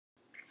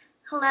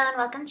Hello and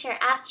welcome to your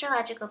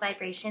astrological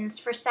vibrations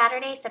for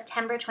Saturday,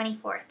 September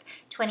 24th,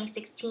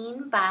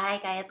 2016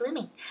 by Gaia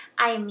Blooming.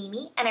 I am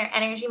Mimi and our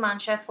energy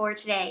mantra for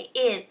today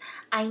is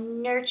I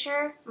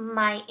nurture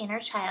my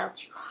inner child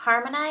to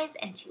harmonize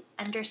and to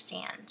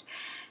understand.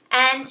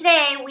 And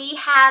today we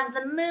have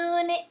the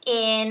moon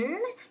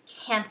in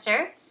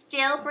Cancer,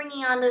 still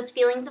bringing on those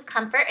feelings of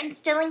comfort and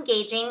still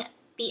engaging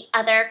the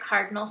other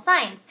cardinal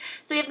signs.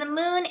 So we have the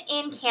moon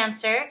in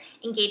Cancer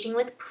engaging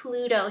with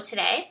Pluto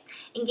today,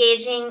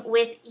 engaging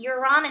with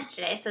Uranus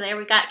today. So there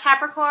we got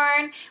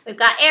Capricorn, we've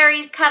got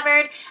Aries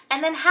covered,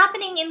 and then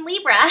happening in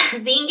Libra,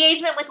 the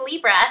engagement with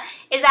Libra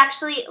is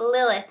actually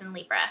Lilith in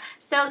Libra.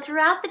 So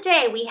throughout the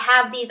day we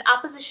have these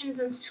oppositions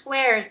and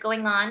squares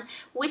going on,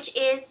 which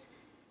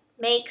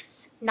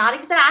makes not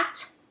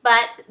exact,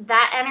 but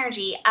that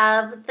energy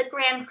of the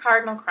Grand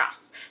Cardinal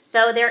Cross.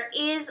 So there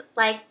is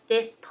like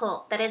this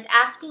pull that is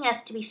asking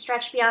us to be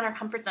stretched beyond our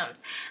comfort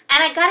zones.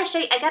 And I gotta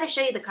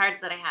show you the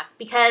cards that I have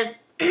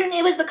because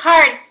it was the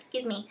cards,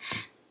 excuse me,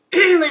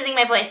 losing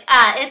my voice.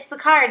 It's the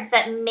cards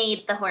that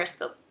made the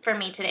horoscope for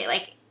me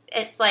today.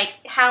 It's like,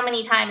 how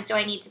many times do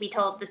I need to be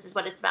told this is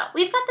what it's about?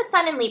 We've got the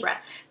Sun in Libra,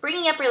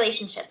 bringing up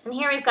relationships. And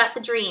here we've got the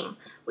Dream.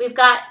 We've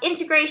got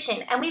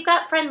integration, and we've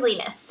got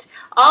friendliness.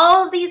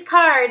 All of these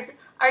cards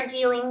are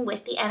dealing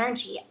with the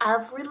energy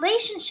of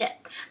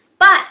relationship.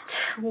 But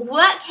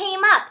what came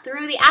up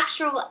through the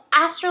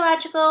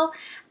astrological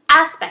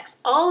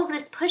aspects, all of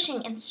this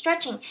pushing and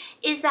stretching,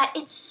 is that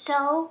it's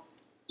so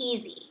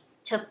easy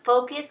to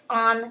focus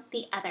on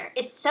the other.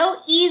 It's so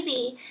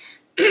easy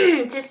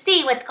to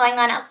see what's going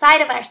on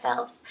outside of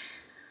ourselves.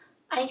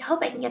 I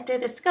hope I can get through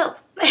this scope.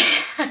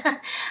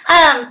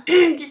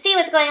 To see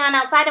what's going on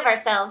outside of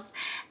ourselves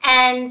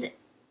and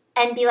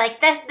be like,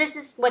 this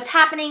is what's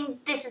happening,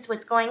 this is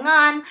what's going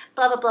on,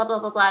 blah, blah, blah, blah,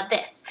 blah, blah,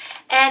 this.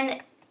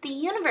 And the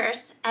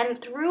universe, and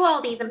through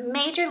all these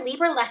major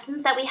Libra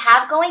lessons that we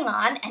have going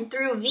on, and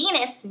through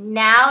Venus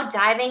now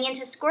diving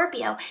into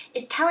Scorpio,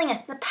 is telling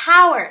us the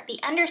power, the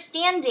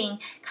understanding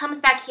comes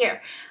back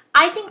here.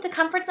 I think the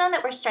comfort zone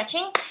that we're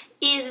stretching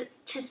is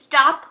to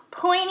stop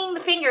pointing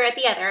the finger at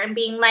the other and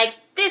being like,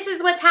 this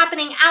is what's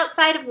happening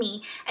outside of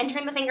me, and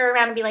turn the finger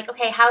around and be like,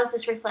 okay, how is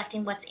this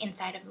reflecting what's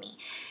inside of me?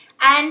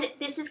 And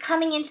this is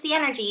coming into the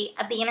energy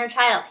of the inner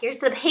child. Here's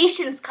the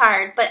patience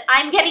card, but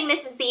I'm getting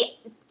this is the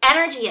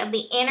energy of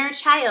the inner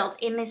child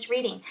in this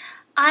reading.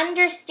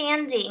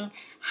 Understanding,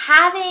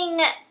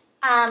 having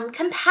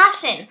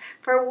compassion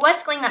for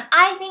what's going on.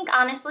 I think,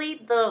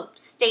 honestly, the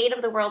state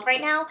of the world right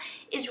now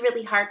is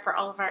really hard for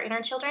all of our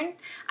inner children.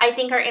 I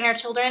think our inner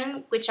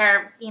children, which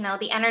are,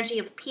 the energy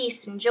of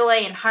peace and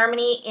joy and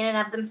harmony in and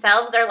of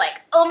themselves, are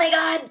like, oh my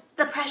God,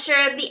 the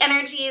pressure, the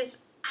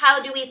energies,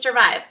 how do we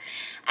survive?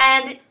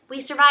 And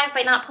we survive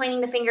by not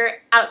pointing the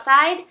finger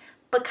outside,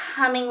 but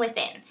coming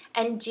within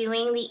and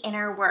doing the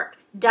inner work,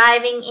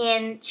 diving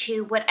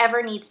into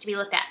whatever needs to be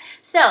looked at.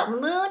 So,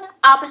 moon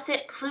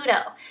opposite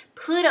Pluto.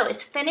 Pluto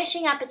is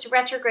finishing up its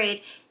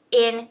retrograde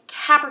in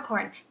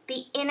Capricorn,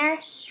 the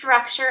inner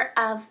structure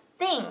of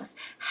things.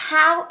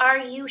 How are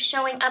you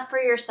showing up for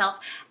yourself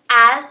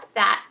as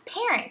that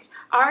parent?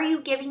 Are you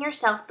giving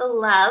yourself the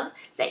love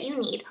that you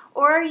need,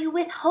 or are you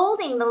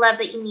withholding the love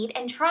that you need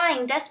and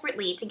trying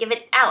desperately to give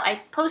it out?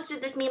 I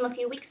posted this meme a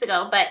few weeks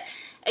ago, but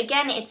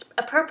again, it's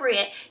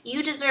appropriate.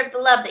 You deserve the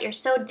love that you're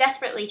so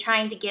desperately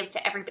trying to give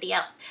to everybody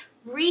else.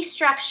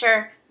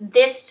 Restructure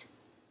this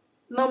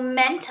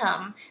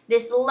momentum,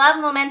 this love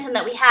momentum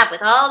that we have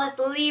with all this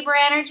Libra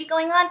energy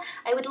going on.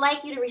 I would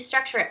like you to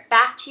restructure it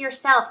back to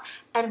yourself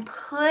and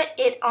put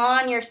it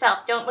on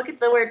yourself. Don't look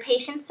at the word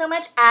patience so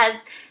much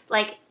as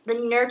like the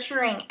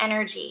nurturing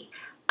energy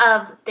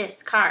of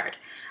this card.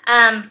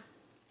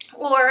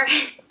 Or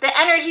the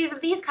energies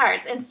of these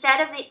cards, instead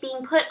of it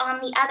being put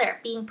on the other,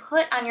 being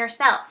put on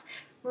yourself.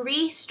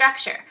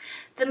 Restructure.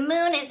 The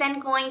moon is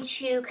then going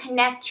to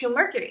connect to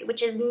Mercury,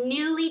 which is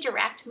newly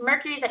direct.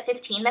 Mercury's at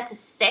 15, that's a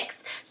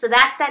 6. So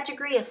that's that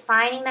degree of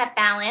finding that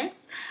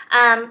balance.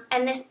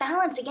 And this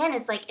balance, again,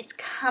 it's like it's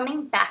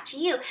coming back to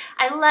you.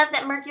 I love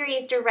that Mercury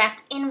is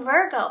direct in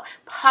Virgo.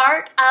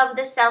 Part of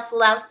the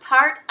self-love,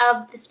 part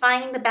of this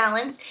finding the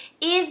balance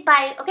is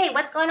by, okay,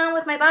 what's going on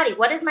with my body?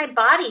 What is my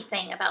body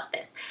saying about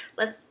this?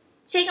 Let's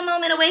take a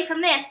moment away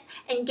from this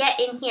and get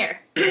in here.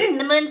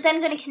 The moon's then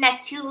going to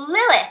connect to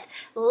Lilith.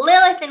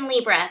 Lilith in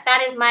Libra.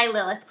 That is my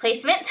Lilith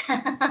placement.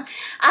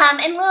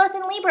 And Lilith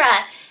in Libra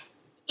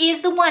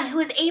is the one who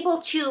is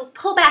able to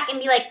pull back and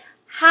be like,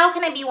 how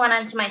can I be one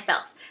unto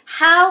myself?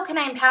 How can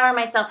I empower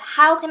myself?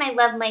 How can I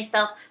love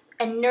myself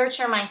and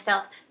nurture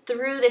myself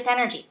through this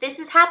energy? This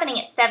is happening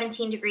at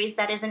 17 degrees.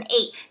 That is an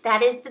 8.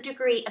 That is the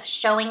degree of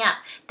showing up.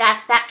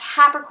 That's that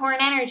Capricorn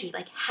energy.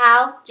 Like,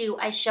 how do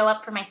I show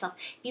up for myself?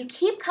 If you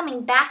keep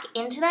coming back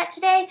into that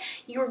today,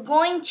 you're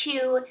going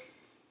to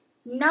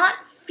not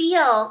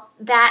feel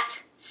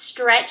that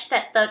stretch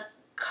that the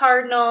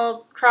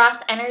cardinal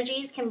cross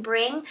energies can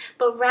bring,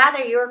 but rather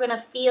you're going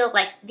to feel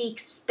like the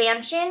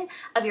expansion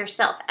of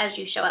yourself as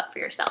you show up for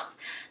yourself.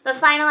 The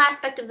final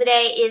aspect of the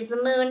day is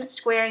the moon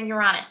squaring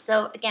Uranus.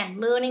 So again,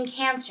 moon in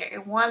Cancer,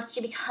 it wants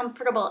to be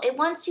comfortable. It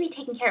wants to be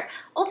taken care of.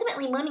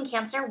 Ultimately, moon in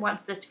Cancer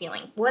wants this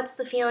feeling. What's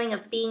the feeling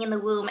of being in the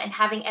womb and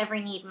having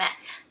every need met?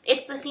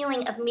 It's the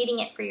feeling of meeting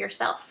it for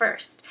yourself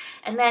first,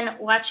 and then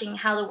watching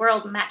how the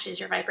world matches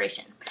your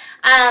vibration.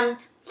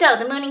 So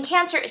the moon in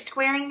Cancer is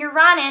squaring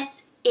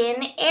Uranus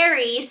in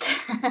Aries,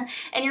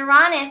 and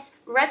Uranus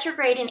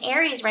retrograde in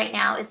Aries right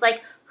now is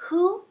like,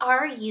 who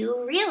are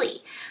you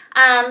really?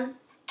 And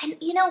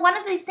you know, one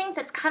of these things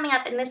that's coming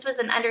up, and this was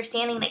an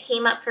understanding that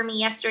came up for me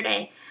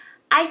yesterday,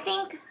 I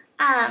think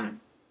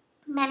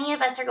many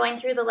of us are going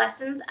through the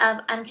lessons of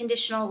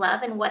unconditional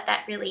love and what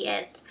that really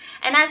is.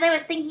 And as I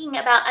was thinking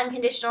about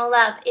unconditional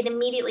love, it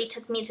immediately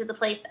took me to the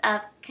place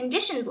of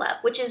conditioned love,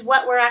 which is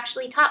what we're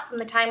actually taught from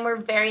the time we're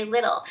very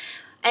little.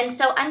 And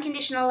so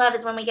unconditional love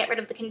is when we get rid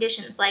of the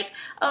conditions, like,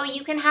 oh,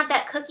 you can have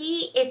that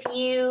cookie if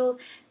you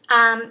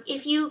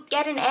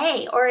get an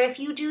A, or if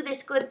you do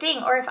this good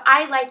thing, or if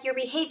I like your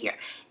behavior.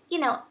 You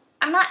know,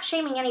 I'm not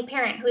shaming any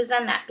parent who has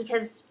done that,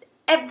 because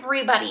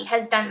everybody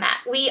has done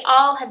that. We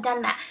all have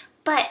done that.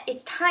 But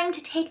it's time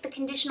to take the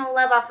conditional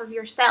love off of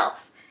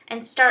yourself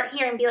and start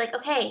here and be like,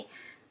 okay,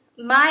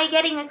 my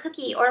getting a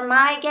cookie, or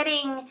my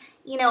getting,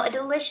 you know, a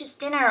delicious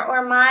dinner,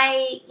 or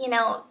my, you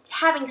know,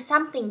 having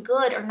something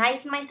good or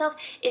nice in myself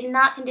is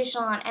not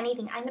conditional on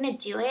anything. I'm going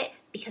to do it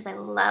because I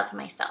love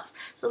myself.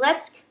 So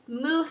let's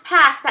move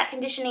past that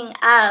conditioning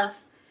of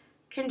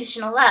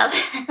conditional love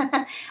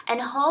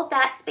and hold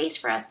that space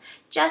for us,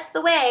 just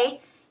the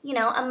way, you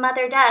know, a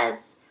mother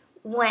does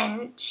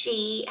when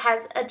she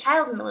has a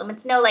child in the womb.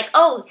 It's no like,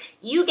 oh,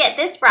 you get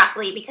this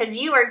broccoli because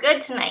you are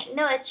good tonight.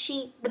 No, it's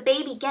the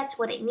baby gets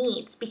what it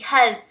needs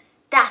because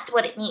that's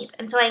what it needs.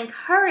 And so I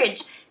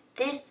encourage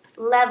this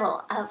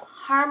level of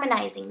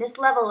harmonizing, this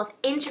level of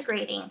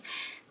integrating,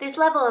 this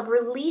level of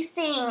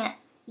releasing,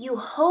 you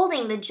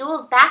holding the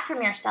jewels back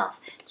from yourself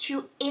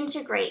to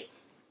integrate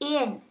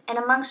in and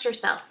amongst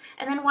yourself,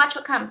 and then watch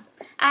what comes.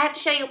 I have to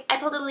show you, I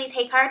pulled a Louise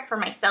Hay card for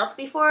myself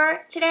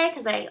before today,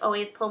 because I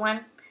always pull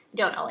one.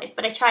 Don't always,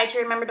 but I try to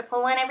remember to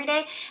pull one every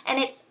day, and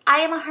it's, I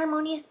am a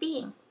harmonious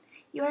being.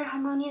 You are a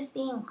harmonious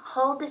being.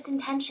 Hold this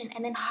intention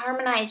and then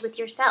harmonize with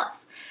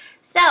yourself.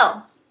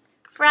 So,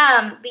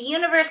 from the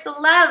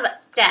Universal Love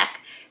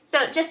deck,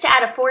 so just to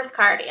add a fourth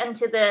card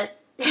into the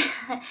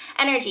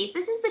energies,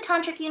 this is the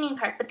Tantric Union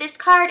card, but this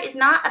card is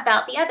not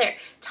about the other.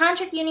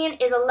 Tantric Union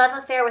is a love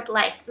affair with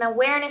life, an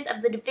awareness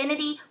of the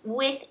divinity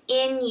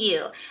within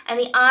you, and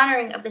the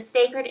honoring of the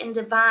sacred and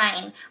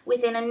divine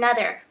within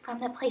another from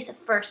the place of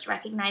first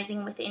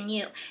recognizing within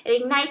you. It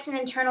ignites an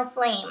internal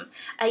flame,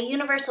 a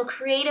universal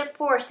creative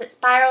force that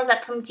spirals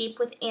up from deep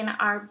within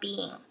our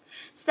being.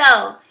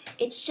 So,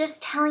 it's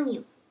just telling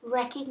you,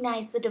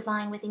 recognize the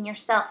divine within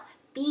yourself.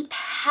 Be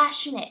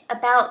passionate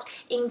about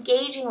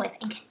engaging with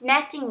and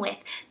connecting with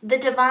the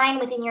divine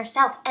within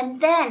yourself.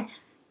 And then,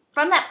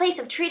 from that place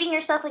of treating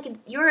yourself like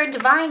you're a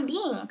divine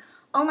being,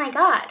 oh my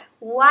God,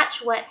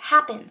 watch what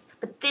happens.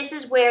 But this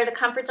is where the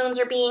comfort zones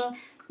are being,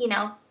 you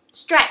know,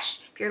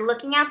 stretched. If you're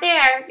looking out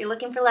there, you're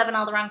looking for love in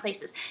all the wrong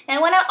places. And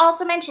I want to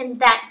also mention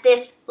that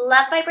this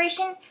love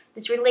vibration,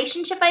 this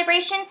relationship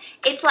vibration,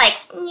 it's like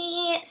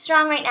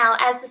strong right now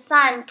as the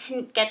sun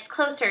gets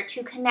closer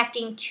to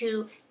connecting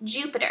to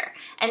Jupiter.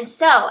 And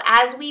so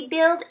as we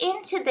build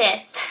into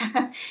this,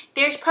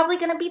 there's probably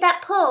going to be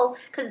that pull,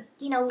 because,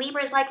 you know,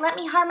 Libra's like, let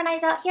me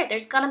harmonize out here.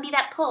 There's going to be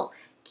that pull.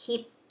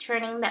 Keep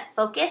turning that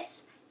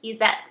focus. Use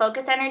that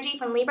focus energy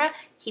from Libra.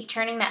 Keep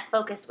turning that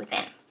focus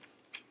within.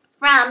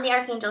 From the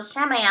Archangel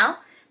Shamael,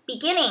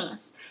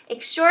 beginnings.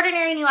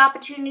 Extraordinary new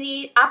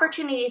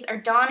opportunities are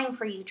dawning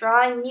for you,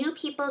 drawing new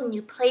people,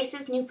 new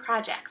places, new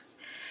projects.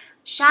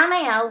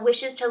 Shamael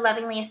wishes to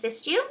lovingly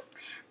assist you,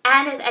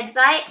 and as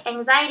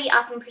anxiety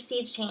often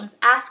precedes change,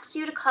 asks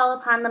you to call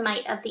upon the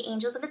might of the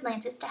angels of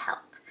Atlantis to help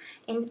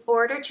in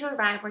order to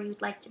arrive where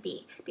you'd like to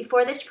be.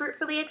 Before this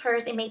fruitfully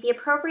occurs, it may be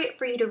appropriate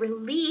for you to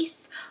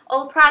release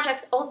old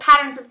projects, old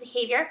patterns of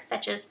behavior,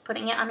 such as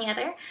putting it on the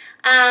other,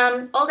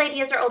 old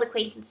ideas or old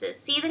acquaintances.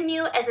 See the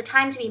new as a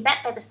time to be met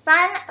by the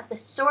sun of the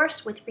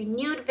source with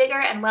renewed vigor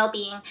and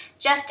well-being,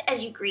 just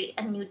as you greet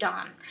a new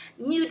dawn.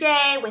 New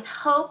day with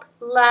hope,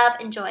 love,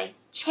 and joy.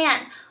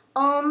 Chant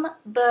Om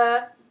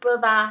Bur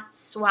Bhuva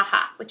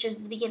Swaha, which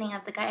is the beginning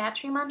of the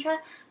Gayatri mantra,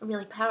 a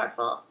really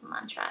powerful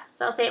mantra.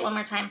 So I'll say it one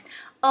more time.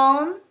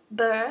 Om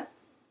Bhuva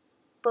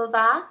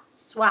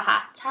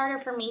Swaha. It's harder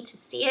for me to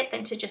see it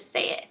than to just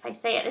say it. If I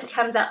say it, it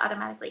comes out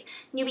automatically.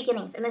 New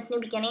beginnings, and this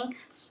new beginning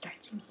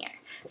starts in here.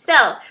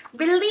 So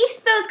release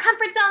those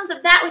comfort zones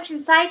of that which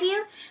inside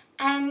you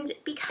and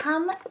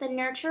become the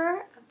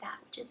nurturer of that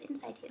which is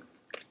inside you.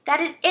 That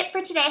is it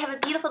for today. Have a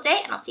beautiful day,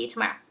 and I'll see you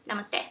tomorrow.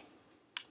 Namaste.